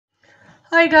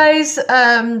Hi guys,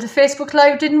 the Facebook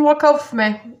Live didn't work out for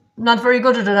me. Not very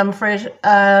good at it, I'm afraid.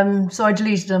 So I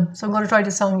deleted them. So I'm going to try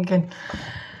this song again.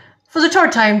 For the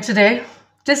third time today.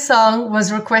 This song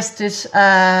was requested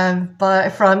from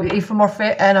Aoife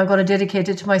Murphy, and I'm going to dedicate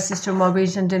it to my sister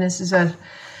Margaret and Dennis as well.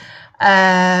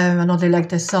 I know they like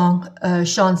this song.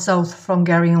 Seán South from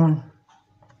Garryowen.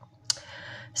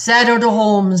 Sad are the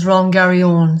homes round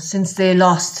Garryowen since they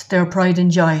lost their pride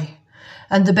and joy.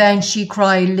 And the banshee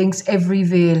cry links every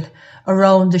vale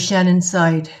around the Shannon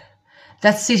side.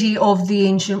 That city of the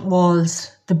ancient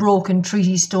walls, the broken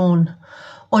treaty stone,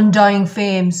 undying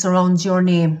fame surrounds your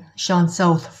name, Seán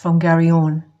South from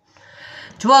Garryowen.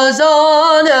 'Twas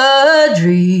on a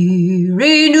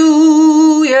dreary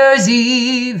New Year's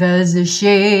Eve as the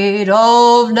shade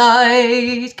of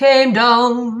night came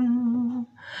down,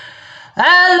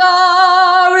 and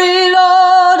Laurie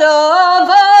Lord of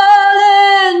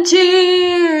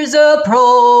volunteers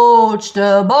approached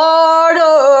the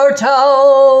border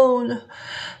town.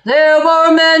 There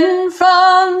were men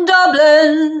from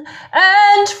Dublin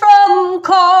and from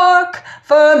Cork,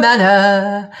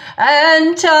 Fermanagh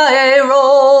and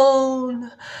Tyrone,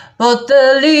 but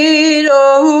the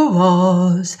leader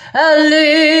was a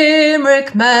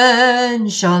Limerick man,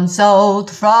 Seán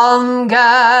South from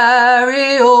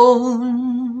Garryowen.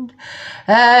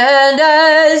 And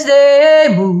as they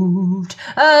moved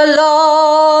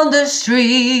along the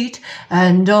street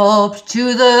and up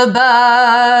to the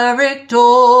barrack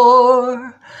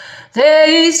door,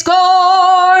 they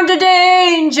scorned the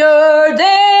danger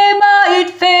they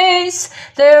might face,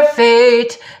 their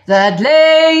fate that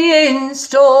lay in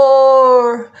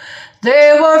store.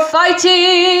 They were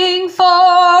fighting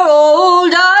for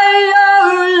old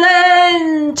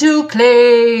Ireland to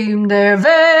claim their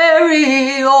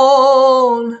very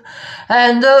own,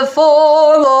 and the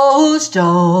foremost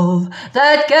of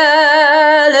that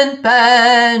gallant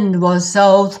band was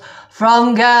South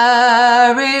from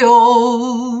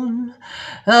Garryowen.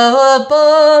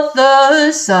 But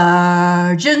the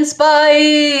sergeant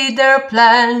spied their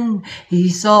plan, he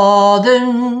saw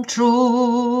them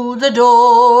through the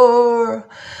door.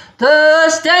 The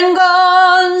Sten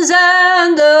guns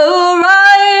and the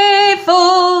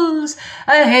rifles,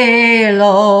 a hail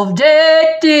of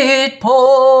death did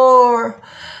pour.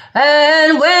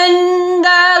 And when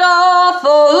that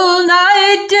awful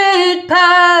night did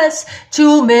pass,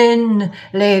 2 men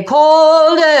lay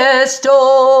cold as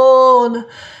stone.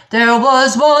 There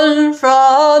was one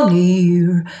from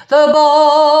near the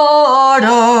border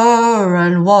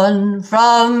and one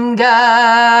from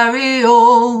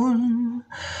Garryowen.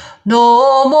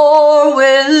 No more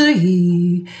will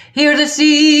he hear the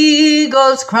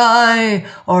seagulls cry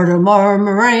or the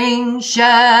murmuring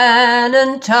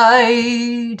Shannon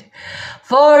tide,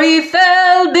 for he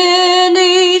fell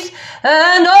beneath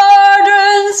an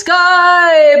northern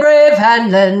sky, brave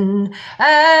Hanlon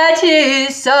at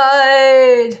his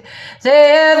side. They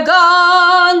have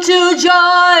gone to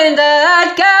join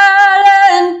that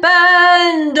gallant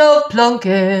band of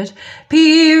Plunkett,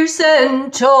 Pearse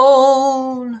and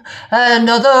Tone,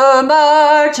 another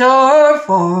martyr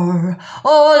for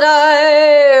old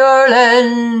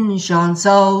Ireland, Seán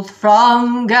South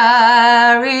from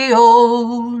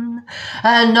Garryowen.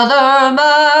 Another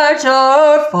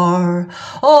martyr for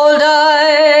old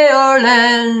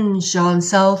Ireland, Seán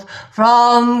South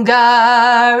from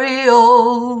Garryowen.